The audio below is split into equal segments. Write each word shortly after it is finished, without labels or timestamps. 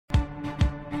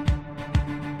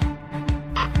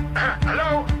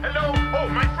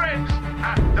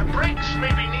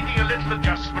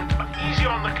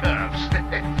on the curves.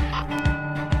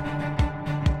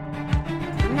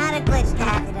 I'm not a glitch,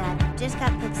 Daffy. Just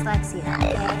got dyslexia,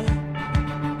 okay?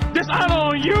 Dishonor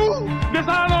on you!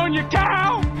 Dishonor on your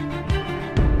cow!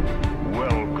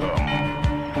 Welcome,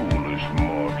 foolish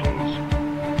mortals.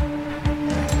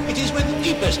 It is with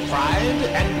deepest pride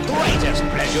and greatest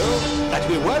pleasure that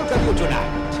we welcome you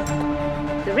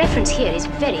tonight. The reference here is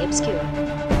very obscure.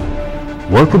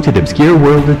 Welcome to the Obscure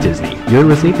World of Disney. You're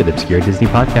listening to the Obscure Disney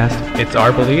Podcast. It's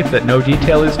our belief that no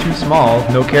detail is too small,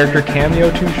 no character cameo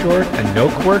too short, and no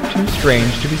quirk too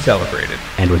strange to be celebrated.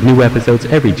 And with new episodes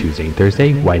every Tuesday and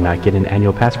Thursday, why not get an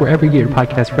annual pass wherever you get your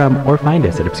podcast from, or find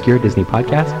us at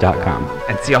obscuredisneypodcast.com.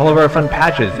 And see all of our fun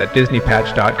patches at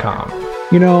disneypatch.com.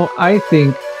 You know, I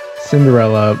think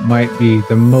Cinderella might be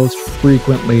the most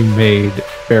frequently made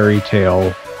fairy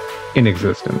tale in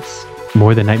existence.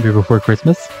 More than Nightmare Before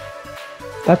Christmas?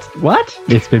 That's what?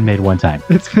 It's been made one time.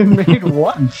 It's been made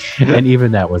once. And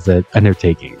even that was an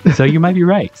undertaking. So you might be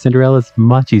right. Cinderella's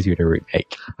much easier to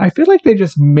remake. I feel like they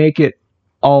just make it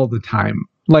all the time.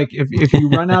 Like, if you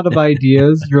run out of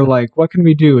ideas, you're like, what can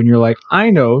we do? And you're like, I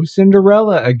know,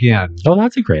 Cinderella again. Oh,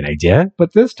 that's a great idea.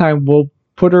 But this time we'll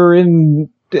put her in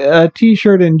a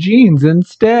t-shirt and jeans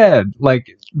instead. Like,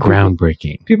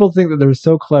 groundbreaking. People think that they're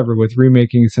so clever with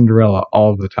remaking Cinderella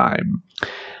all the time.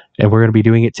 And we're going to be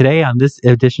doing it today on this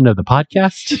edition of the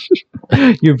podcast.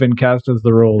 You've been cast as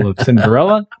the role of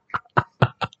Cinderella.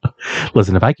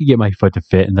 Listen, if I could get my foot to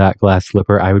fit in that glass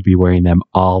slipper, I would be wearing them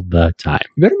all the time.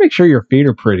 You better make sure your feet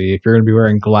are pretty if you're going to be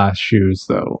wearing glass shoes,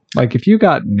 though. Like, if you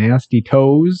got nasty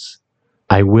toes...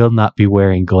 I will not be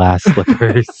wearing glass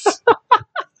slippers.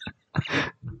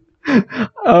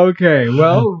 Okay,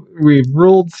 well, we've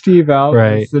ruled Steve out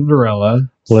right. as Cinderella.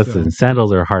 Listen,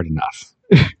 sandals are hard enough.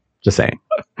 Just saying.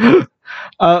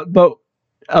 But,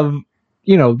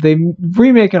 you know, they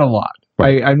remake it a lot.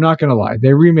 Right. I'm not going to lie.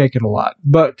 They remake it a lot.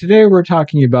 But today we're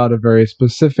talking about a very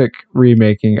specific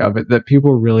remaking of it that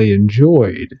people really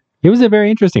enjoyed. It was a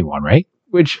very interesting one, right?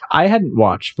 Which I hadn't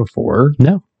watched before.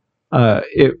 No.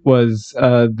 It was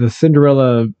the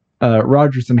Cinderella,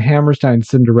 Rodgers and Hammerstein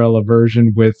Cinderella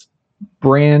version with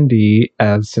Brandy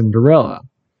as Cinderella.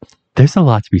 There's a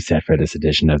lot to be said for this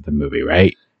edition of the movie,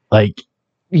 right? Like...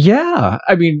 Yeah,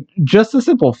 I mean, just the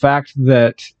simple fact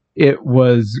that it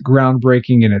was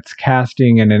groundbreaking in its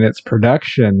casting and in its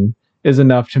production is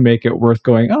enough to make it worth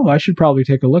going, oh, I should probably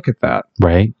take a look at that.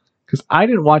 Right. Because I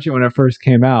didn't watch it when it first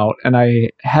came out, and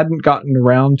I hadn't gotten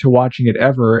around to watching it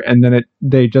ever, and then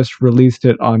they just released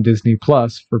it on Disney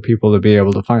Plus for people to be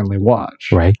able to finally watch.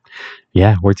 Right.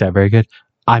 Yeah, worked out very good.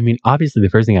 I mean, obviously, the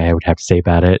first thing I would have to say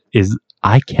about it is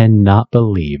I cannot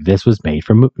believe this was made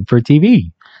for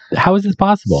TV. How is this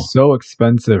possible? So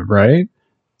expensive, right?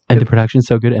 And the production's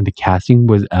so good, and the casting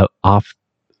was off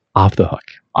the hook.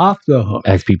 Off the hook,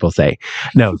 as people say.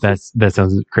 No, that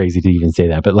sounds crazy to even say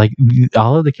that, but like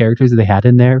all of the characters that they had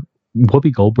in there,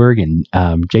 Whoopi Goldberg and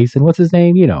Jason, what's his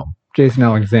name? You know, Jason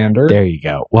Alexander. There you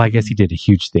go. Well, I guess he did a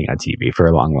huge thing on TV for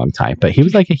a long, long time, but he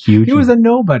was like he was a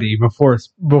nobody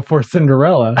before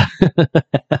Cinderella.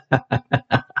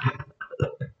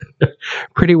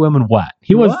 Pretty Woman what?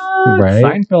 He was right.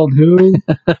 Seinfeld who?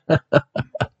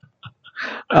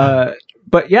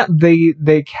 But yeah,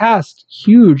 they cast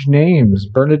huge names: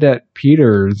 Bernadette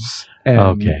Peters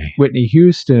and Whitney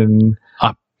Houston.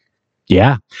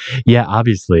 Yeah,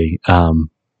 obviously.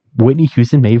 Whitney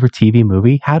Houston made for TV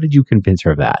movie. How did you convince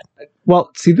her of that?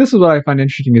 Well, see, this is what I find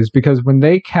interesting is because when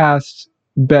they cast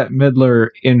Bette Midler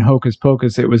in Hocus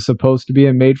Pocus, it was supposed to be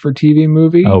a made-for-TV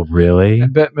movie. Oh, really?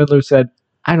 And Bette Midler said,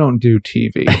 I don't do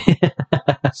TV.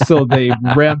 So they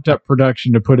ramped up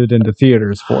production to put it into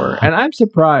theaters for her. And I'm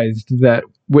surprised that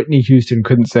Whitney Houston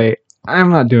couldn't say, I'm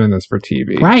not doing this for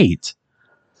TV. Right.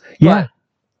 Yeah. But,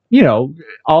 you know,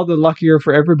 all the luckier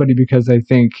for everybody because I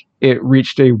think it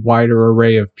reached a wider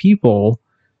array of people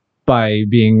by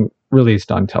being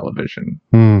released on television.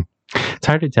 It's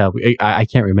hard to tell. I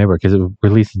can't remember because it was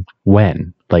released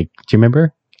when? Like, do you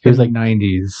remember? It was like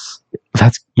 90s.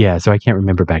 So I can't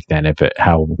remember back then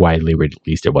how widely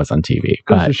released it was on TV.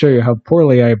 Goes to show you how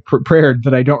poorly I prepared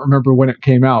that I don't remember when it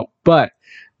came out. But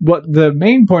what the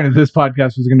main point of this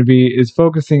podcast was going to be is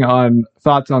focusing on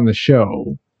thoughts on the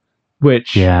show,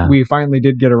 which we finally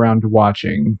did get around to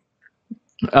watching.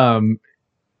 I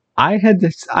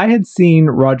had seen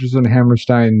Rodgers and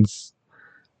Hammerstein's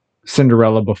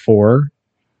Cinderella before.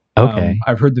 Okay.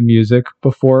 I've heard the music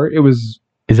before.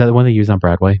 Is that the one they use on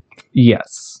Broadway?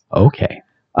 Yes. Okay.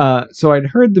 So I'd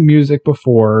heard the music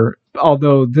before,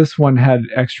 although this one had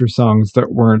extra songs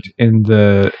that weren't in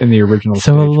the original.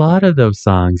 So a lot of those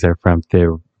songs are from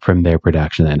their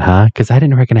production then, huh? Because I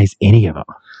didn't recognize any of them.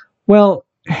 Well,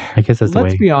 I guess that's the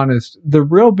let's way. be honest. The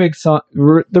real big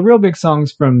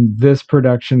songs from this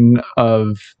production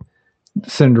of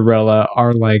Cinderella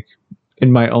are like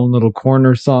In My Own Little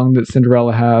Corner song that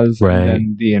Cinderella has, Right. and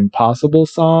then the Impossible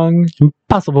song,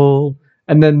 Impossible.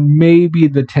 and then maybe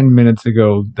the 10 Minutes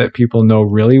Ago that people know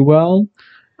really well.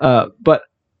 But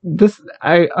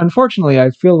unfortunately, I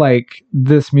feel like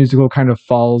this musical kind of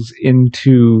falls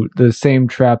into the same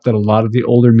trap that a lot of the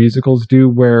older musicals do,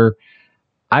 where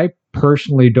I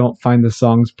personally don't find the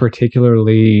songs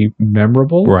particularly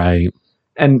memorable. Right.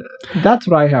 And that's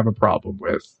what I have a problem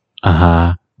with.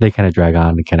 Uh-huh. They kind of drag on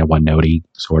and kind of one-notey,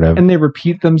 sort of. And they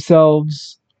repeat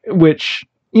themselves, which,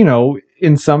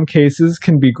 in some cases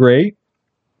can be great.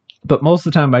 But most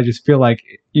of the time, I just feel like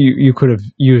you could have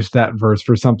used that verse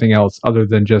for something else other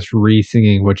than just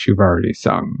re-singing what you've already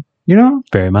sung.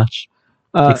 Very much.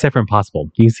 Except for Impossible.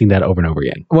 You can sing that over and over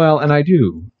again. Well, and I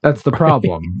do. That's the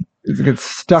problem. It gets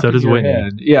stuck So in does your Whitney.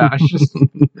 head. Yeah, it's just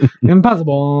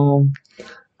impossible.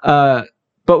 But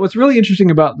what's really interesting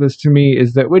about this to me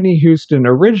is that Whitney Houston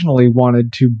originally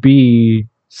wanted to be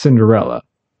Cinderella.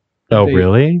 Oh,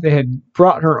 really? They had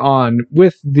brought her on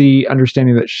with the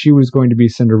understanding that she was going to be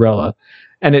Cinderella.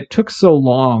 And it took so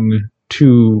long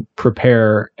to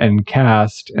prepare and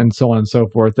cast and so on and so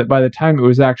forth that by the time it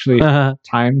was actually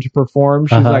time to perform,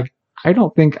 she's like, I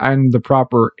don't think I'm the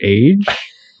proper age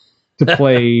to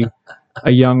play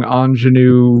a young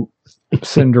ingenue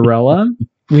Cinderella.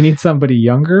 We need somebody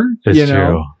younger. It's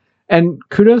true. And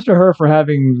kudos to her for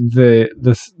having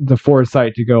the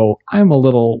foresight to go, I'm a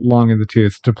little long in the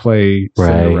tooth to play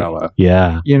Cinderella.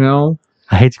 Yeah.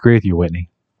 I hate to agree with you, Whitney.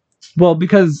 Well,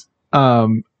 because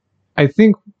I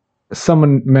think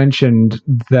someone mentioned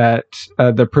that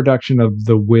the production of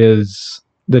The Wiz,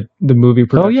 the movie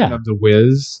production of The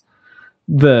Wiz,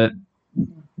 the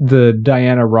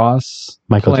Diana Ross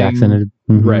Michael Jackson.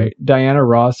 Right. Diana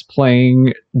Ross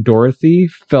playing Dorothy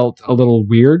felt a little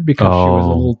weird because she was a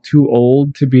little too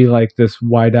old to be like this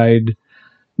wide-eyed,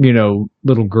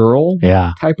 little girl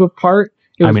type of part.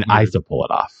 I still pull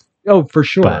it off. Oh, for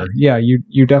sure. But, yeah,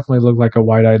 you definitely look like a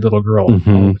wide-eyed little girl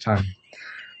all the time.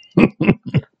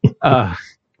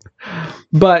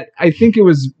 But I think it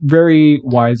was very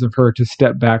wise of her to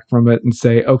step back from it and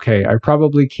say, okay, I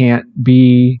probably can't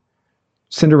be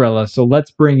Cinderella, so let's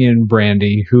bring in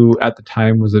Brandy, who at the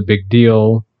time was a big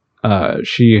deal.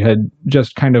 She had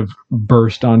just kind of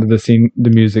burst onto the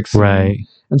music scene. Right.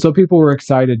 And so people were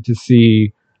excited to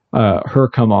see her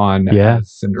come on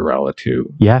as Cinderella too.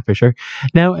 Yeah, for sure.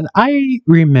 Now, and I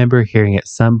remember hearing at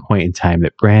some point in time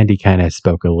that Brandy kind of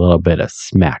spoke a little bit of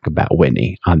smack about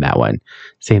Whitney on that one,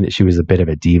 saying that she was a bit of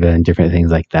a diva and different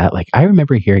things like that. Like, I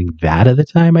remember hearing that at the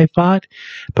time, I thought.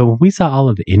 But when we saw all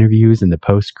of the interviews and the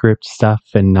postscript stuff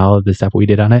and all of the stuff we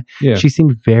did on it, she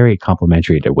seemed very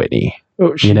complimentary to Whitney.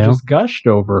 Oh, she just gushed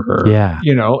over her. Yeah.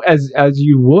 As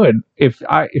you would if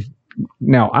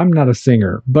now, I'm not a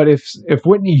singer, but if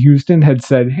Whitney Houston had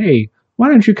said, hey, why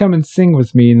don't you come and sing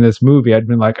with me in this movie? I'd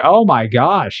been like, oh my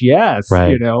gosh, yes.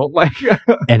 Right.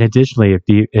 And additionally,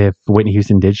 if Whitney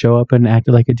Houston did show up and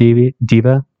acted like a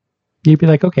diva, you'd be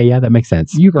like, okay, yeah, that makes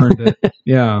sense. You've earned it.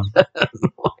 Yeah.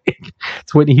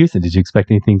 It's Whitney Houston. Did you expect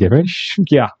anything different?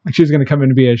 Yeah. She's going to come in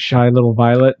and be a shy little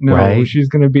Violet. No, she's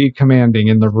going to be commanding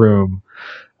in the room.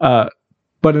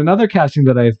 But another casting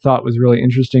that I thought was really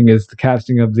interesting is the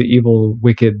casting of the evil,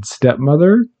 wicked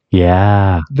stepmother.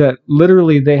 Yeah. That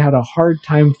literally they had a hard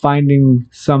time finding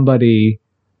somebody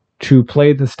to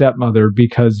play the stepmother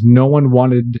because no one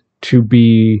wanted to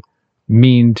be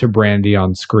mean to Brandy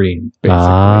on screen,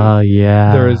 basically.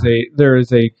 Yeah. There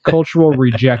is a cultural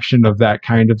rejection of that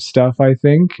kind of stuff, I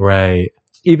think. Right.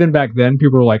 Even back then,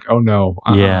 people were like, oh no,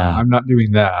 I'm not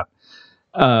doing that.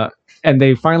 And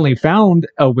they finally found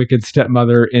a wicked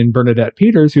stepmother in Bernadette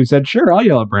Peters who said, sure, I'll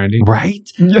yell at Brandy. Right?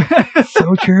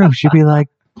 So true. She'd be like,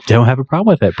 don't have a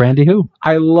problem with it. Brandy who?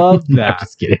 I love that. I'm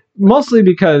just kidding. Mostly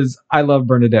because I love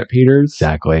Bernadette Peters.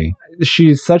 Exactly.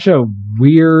 She's such a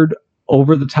weird,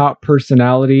 over-the-top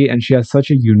personality, and she has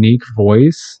such a unique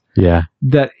voice. Yeah.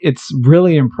 That it's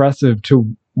really impressive to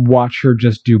watch her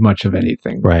just do much of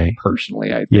anything. Right.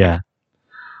 Personally, I think. Yeah.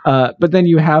 But then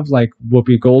you have like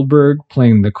Whoopi Goldberg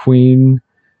playing the Queen,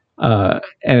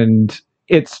 and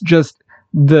it's just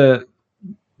the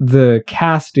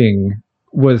casting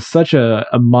was such a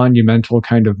monumental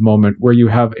kind of moment where you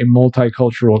have a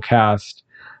multicultural cast.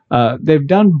 They've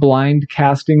done blind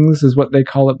castings, is what they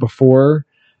call it before.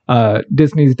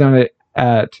 Disney's done it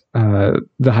at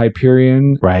the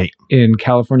Hyperion, right, in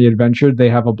California Adventure. They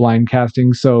have a blind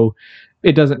casting, so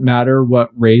it doesn't matter what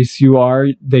race you are.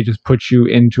 They just put you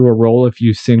into a role if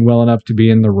you sing well enough to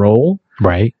be in the role.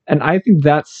 Right. And I think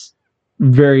that's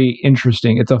very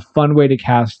interesting. It's a fun way to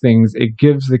cast things. It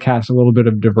gives the cast a little bit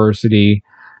of diversity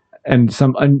and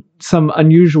some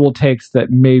unusual takes that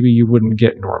maybe you wouldn't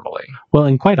get normally. Well,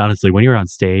 and quite honestly, when you're on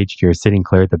stage, you're sitting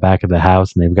clear at the back of the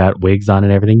house and they've got wigs on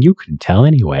and everything, you couldn't tell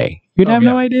anyway. You'd have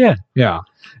no idea. Yeah.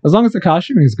 As long as the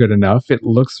costuming is good enough, it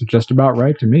looks just about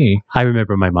right to me. I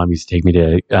remember my mom used to take me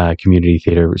to community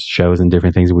theater shows and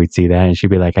different things, and we'd see that, and she'd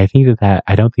be like, I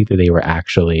don't think that they were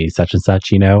actually such and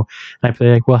such, And I'd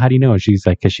be like, well, how do you know? And she's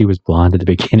like, because she was blonde at the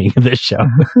beginning of the show.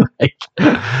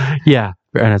 Yeah.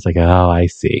 And I was like, oh, I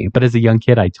see. But as a young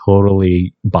kid, I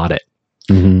totally bought it.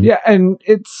 Mm-hmm. Yeah, and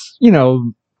it's,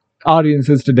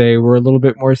 audiences today, we're a little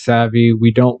bit more savvy. We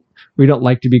don't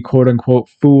like to be quote unquote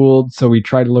fooled, so we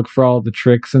try to look for all the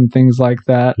tricks and things like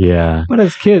that. Yeah. But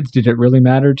as kids, did it really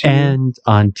matter to you? And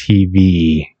on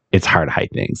TV, it's hard to hide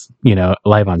things.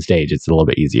 Live on stage, it's a little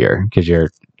bit easier because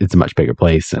it's a much bigger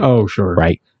place. And, oh, sure.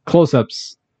 Right.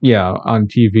 Close-ups, on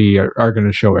TV are going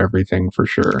to show everything for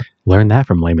sure. Learn that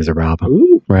from Les Miserables.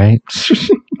 Ooh. Right.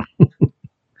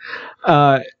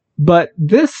 But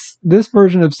this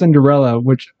version of Cinderella,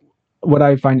 what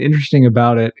I find interesting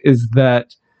about it is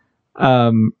that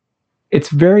it's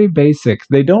very basic.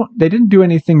 They didn't do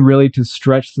anything really to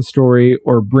stretch the story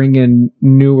or bring in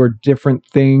new or different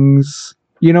things.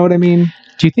 You know what I mean?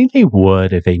 Do you think they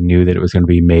would if they knew that it was going to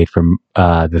be made from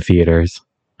the theaters?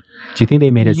 Do you think they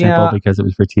made it simple because it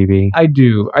was for TV? I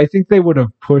do. I think they would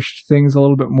have pushed things a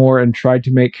little bit more and tried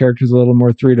to make characters a little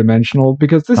more three-dimensional,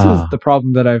 because this is the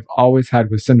problem that I've always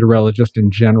had with Cinderella just in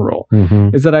general,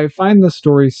 is that I find the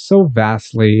story so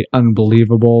vastly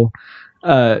unbelievable.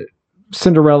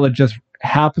 Cinderella just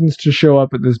happens to show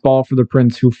up at this ball for the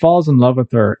prince, who falls in love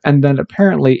with her and then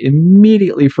apparently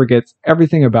immediately forgets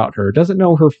everything about her, doesn't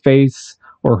know her face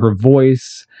or her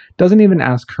voice, doesn't even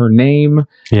ask her name.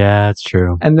 Yeah, that's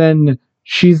true. And then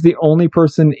she's the only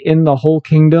person in the whole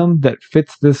kingdom that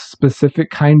fits this specific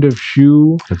kind of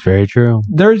shoe. That's very true.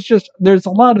 There's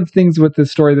a lot of things with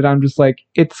this story that I'm just like,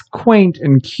 it's quaint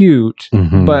and cute,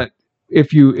 but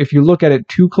if you look at it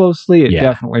too closely, it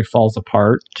definitely falls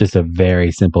apart. Just a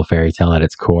very simple fairy tale at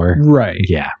its core. Right.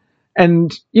 Yeah.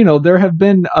 And, there have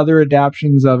been other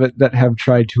adaptions of it that have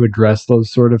tried to address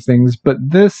those sort of things. But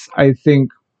this, I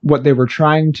think, what they were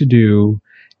trying to do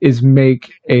is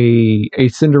make a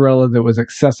Cinderella that was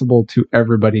accessible to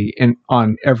everybody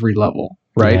on every level,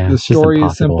 right? Yeah, the story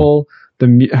is simple.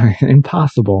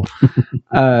 Impossible.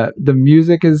 The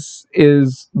music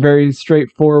is very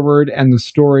straightforward, and the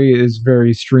story is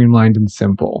very streamlined and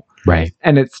simple. Right.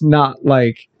 And it's not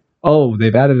like, oh,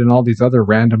 they've added in all these other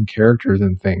random characters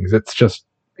and things. It's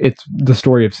the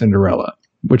story of Cinderella,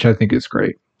 which I think is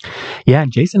great. Yeah,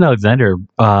 Jason Alexander,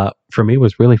 for me,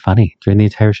 was really funny during the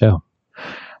entire show.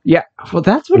 Yeah, well,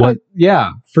 that's what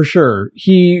for sure.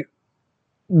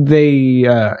 They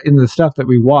in the stuff that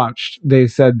we watched, they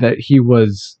said that he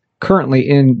was currently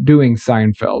doing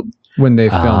Seinfeld when they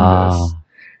filmed this.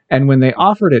 And when they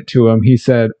offered it to him, he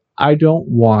said, I don't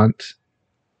want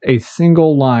a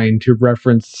single line to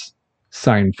reference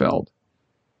Seinfeld.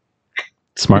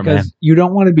 Smart man. Because you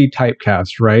don't want to be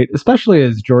typecast, right? Especially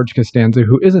as George Costanza,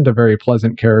 who isn't a very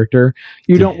pleasant character.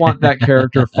 You don't want that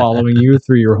character following you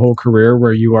through your whole career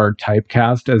where you are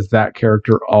typecast as that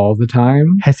character all the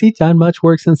time. Has he done much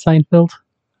work since Seinfeld?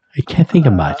 I can't think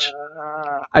of much.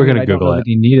 We're going to Google know it. That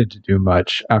he needed to do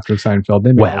much after Seinfeld.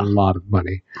 They made a lot of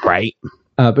money. Right.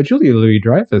 But Julia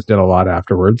Louis-Dreyfus did a lot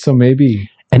afterwards, so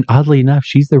maybe... And oddly enough,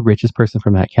 she's the richest person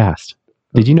from that cast.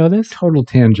 Did you know this? Total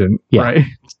tangent. Yeah. Right?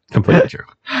 Completely true.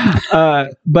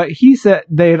 But he said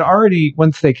they had already,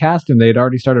 once they cast him, they had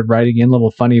already started writing in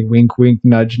little funny wink, wink,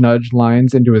 nudge, nudge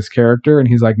lines into his character. And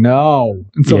he's like, no.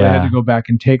 And so they had to go back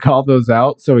and take all those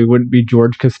out so he wouldn't be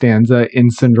George Costanza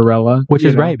in Cinderella. Which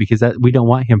is right, because we don't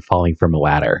want him falling from a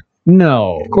ladder.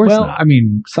 No. Of course not. I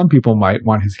mean, some people might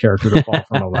want his character to fall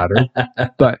from a ladder,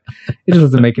 but it just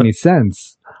doesn't make any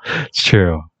sense. It's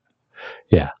true.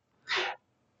 Yeah.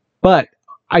 But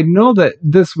I know that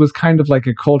this was kind of like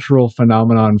a cultural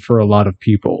phenomenon for a lot of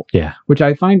people. Yeah. Which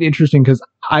I find interesting because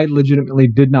I legitimately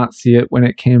did not see it when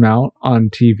it came out on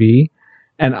TV.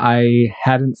 And I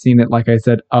hadn't seen it, like I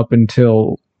said, up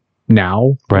until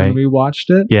now when we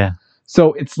watched it. Yeah.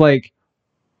 So it's like,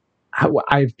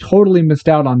 I've totally missed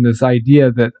out on this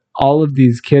idea that all of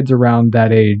these kids around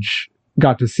that age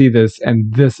got to see this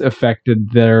and this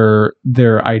affected their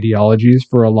ideologies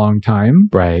for a long time.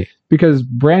 Right. Because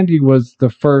Brandy was the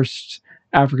first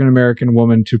African-American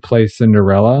woman to play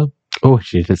Cinderella. Oh,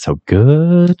 she did so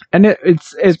good. And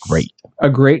it's great. A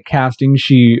great casting.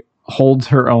 She holds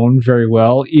her own very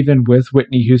well. Even with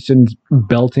Whitney Houston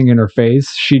belting in her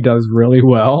face, she does really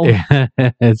well. Yeah,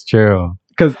 it's true.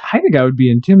 because I think I would be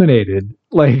intimidated.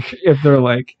 Like, if they're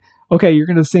like, okay, you're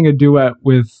going to sing a duet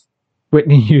with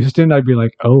Whitney Houston, I'd be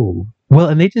like, oh. Well,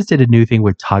 and they just did a new thing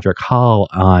with Todrick Hall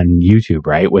on YouTube,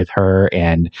 right? With her,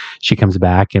 and she comes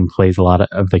back and plays a lot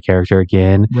of the character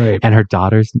again. Right. And her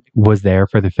daughter was there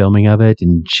for the filming of it,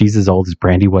 and she's as old as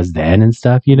Brandy was then and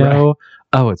stuff, you know? Right.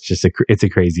 Oh, it's just it's a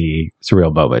crazy,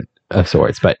 surreal moment of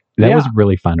sorts. But that was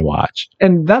really fun to watch.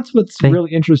 And that's what's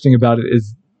really interesting about it,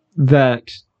 is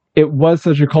that it was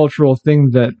such a cultural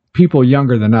thing that people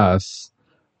younger than us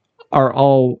are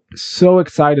all so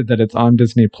excited that it's on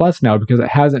Disney Plus now, because it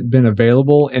hasn't been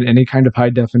available in any kind of high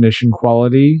definition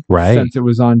quality since it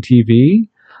was on TV.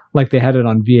 Like, they had it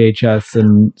on VHS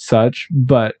and such,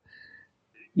 but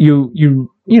you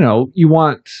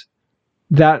want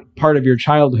that part of your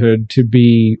childhood to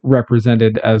be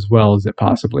represented as well as it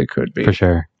possibly could be. For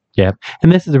sure. Yeah.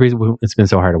 And this is the reason it's been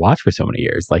so hard to watch for so many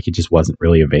years. Like, it just wasn't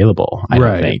really available, I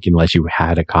don't think, unless you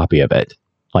had a copy of it,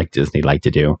 like Disney liked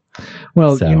to do.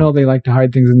 Well, they like to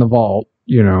hide things in the vault,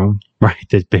 Right,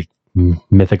 this big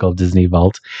mythical Disney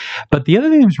vault. But the other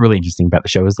thing that was really interesting about the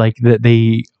show is like that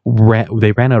they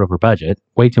ran out over budget.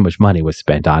 Way too much money was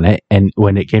spent on it. And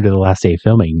when it came to the last day of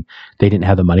filming, they didn't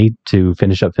have the money to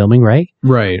finish up filming, right?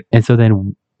 Right. And so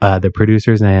then the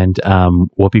producers and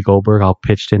Whoopi Goldberg all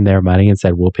pitched in their money and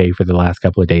said, we'll pay for the last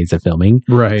couple of days of filming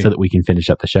so that we can finish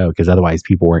up the show, because otherwise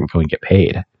people weren't going to get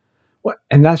paid. What?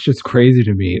 And that's just crazy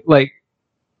to me. Like,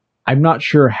 I'm not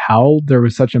sure how there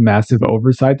was such a massive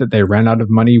oversight that they ran out of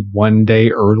money one day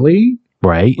early.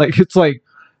 Right. Like, it's like,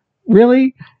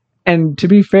 really? And to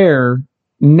be fair,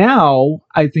 now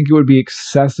I think it would be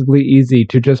excessively easy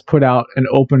to just put out an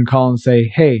open call and say,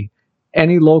 hey,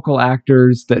 any local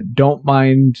actors that don't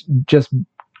mind just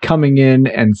coming in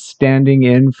and standing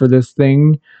in for this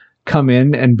thing, come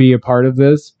in and be a part of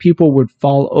this. People would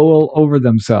fall all over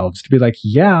themselves to be like,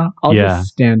 I'll just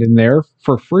stand in there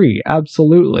for free.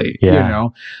 Absolutely.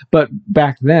 But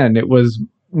back then it was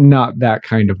not that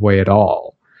kind of way at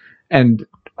all. And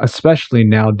especially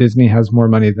now, Disney has more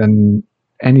money than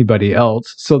anybody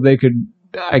else. So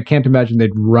I can't imagine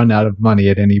they'd run out of money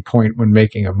at any point when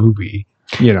making a movie,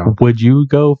 Would you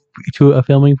go to a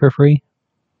filming for free?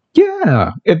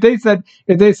 Yeah. If they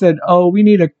said, oh, we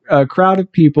need a crowd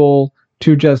of people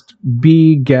to just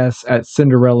be guests at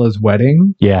Cinderella's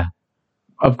wedding. Yeah.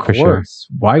 Of course. Sure.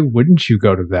 Why wouldn't you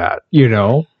go to that?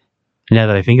 Now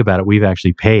that I think about it, we've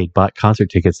actually bought concert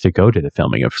tickets to go to the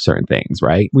filming of certain things,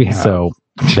 right? We have. So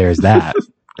there's that.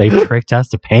 They tricked us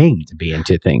to paying to be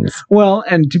into things. Well,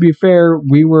 and to be fair,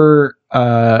 we were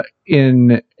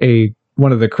in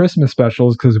one of the Christmas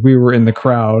specials because we were in the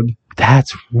crowd.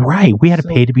 That's right. We had to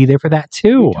pay to be there for that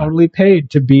too. We totally paid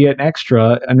to be an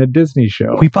extra in a Disney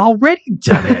show. We've already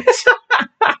done it.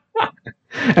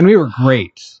 And we were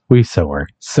great. We so were.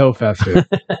 So festive.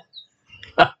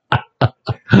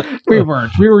 We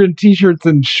weren't. We were in t-shirts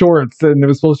and shorts, and it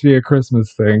was supposed to be a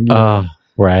Christmas thing.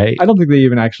 Right. I don't think they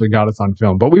even actually got us on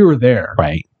film, but we were there.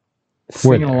 Right.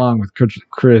 Singing along with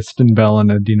Kristen Bell and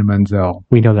Idina Menzel.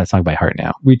 We know that song by heart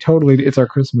now. It's our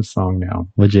Christmas song now.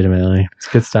 Legitimately. It's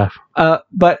good stuff.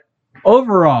 But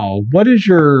overall, what is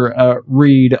your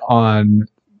read on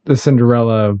the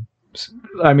Cinderella?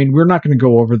 I mean, we're not going to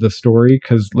go over the story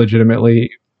because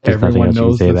legitimately everyone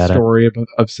knows the story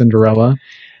of Cinderella.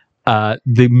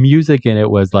 The music in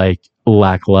it was like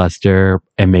lackluster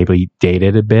and maybe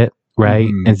dated a bit. Right.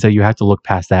 Mm-hmm. And so you have to look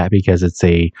past that because it's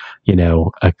a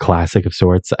classic of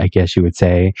sorts, I guess you would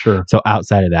say. Sure. So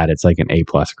outside of that, it's like an A+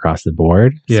 across the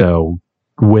board. Yeah. So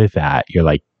with that, you're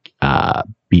like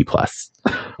B+.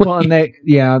 Well, and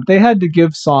they had to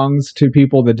give songs to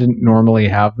people that didn't normally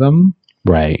have them.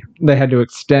 Right. They had to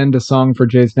extend a song for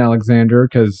Jason Alexander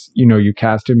because, you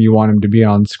cast him, you want him to be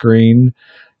on screen.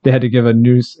 They had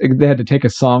to take a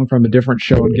song from a different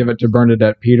show and give it to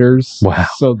Bernadette Peters. Wow.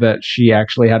 So that she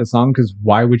actually had a song, because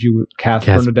why would you cast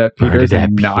Bernadette Peters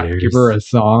and not give her a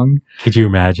song? Could you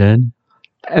imagine?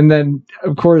 And then,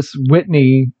 of course,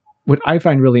 Whitney, what I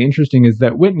find really interesting is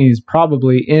that Whitney's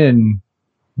probably in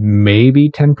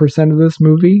maybe 10% of this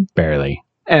movie. Barely.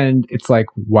 And it's like,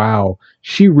 wow,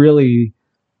 she really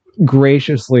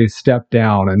graciously stepped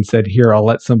down and said, here, I'll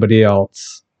let somebody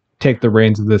else take the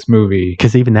reins of this movie.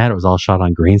 Because even that, it was all shot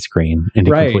on green screen. And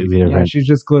completely different. Yeah, she's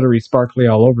just glittery, sparkly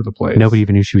all over the place. Nobody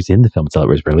even knew she was in the film until it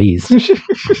was released.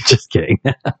 Just kidding.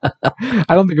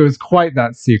 I don't think it was quite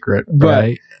that secret.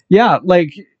 But yeah,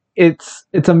 like it's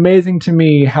amazing to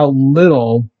me how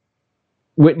little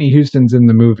Whitney Houston's in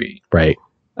the movie. Right.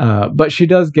 But she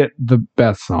does get the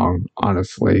best song,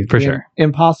 honestly. For sure.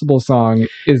 Impossible song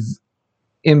is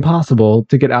impossible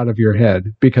to get out of your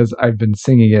head because I've been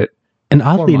singing it And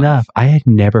oddly enough, I had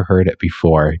never heard it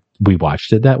before. We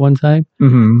watched it that one time.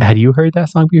 Mm-hmm. Had you heard that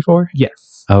song before?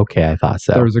 Yes. Okay, I thought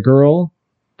so. There was a girl,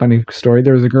 funny story,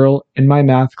 there was a girl in my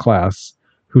math class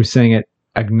who sang it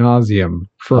ad nauseum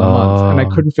for a month. And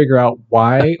I couldn't figure out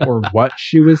why or what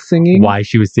she was singing. Why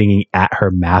she was singing at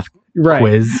her math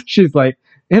quiz. She's like,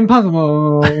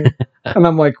 impossible. And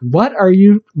I'm like, why?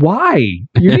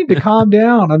 You need to calm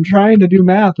down. I'm trying to do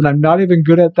math and I'm not even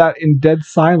good at that in dead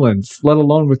silence, let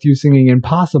alone with you singing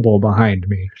impossible behind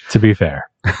me. To be fair,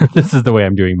 this is the way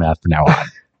I'm doing math from now on.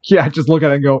 Yeah, just look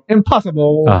at it and go,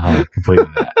 impossible. Completely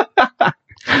that.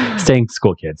 Staying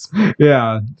school kids.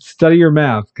 Yeah, study your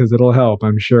math because it'll help,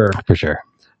 I'm sure. For sure.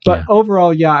 But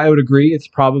overall, yeah, I would agree. It's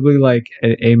probably like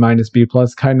an A- B+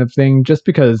 kind of thing, just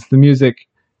because the music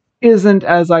isn't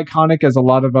as iconic as a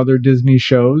lot of other Disney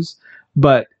shows.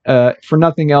 But for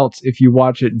nothing else, if you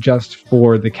watch it just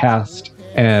for the cast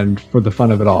and for the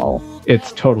fun of it all,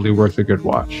 it's totally worth a good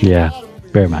watch. Yeah,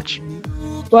 very much.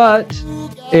 But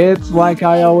it's like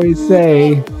I always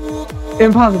say,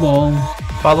 impossible.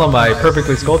 Follow my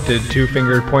perfectly sculpted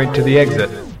 2-fingered point to the exit.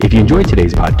 If you enjoyed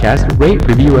today's podcast, rate,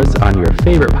 review us on your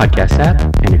favorite podcast app.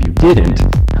 And if you didn't,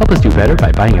 help us do better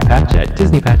by buying a patch at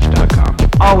DisneyPatch.com.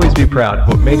 Always be proud of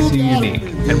what makes you unique,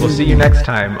 and we'll see you next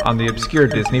time on the Obscure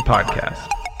Disney Podcast.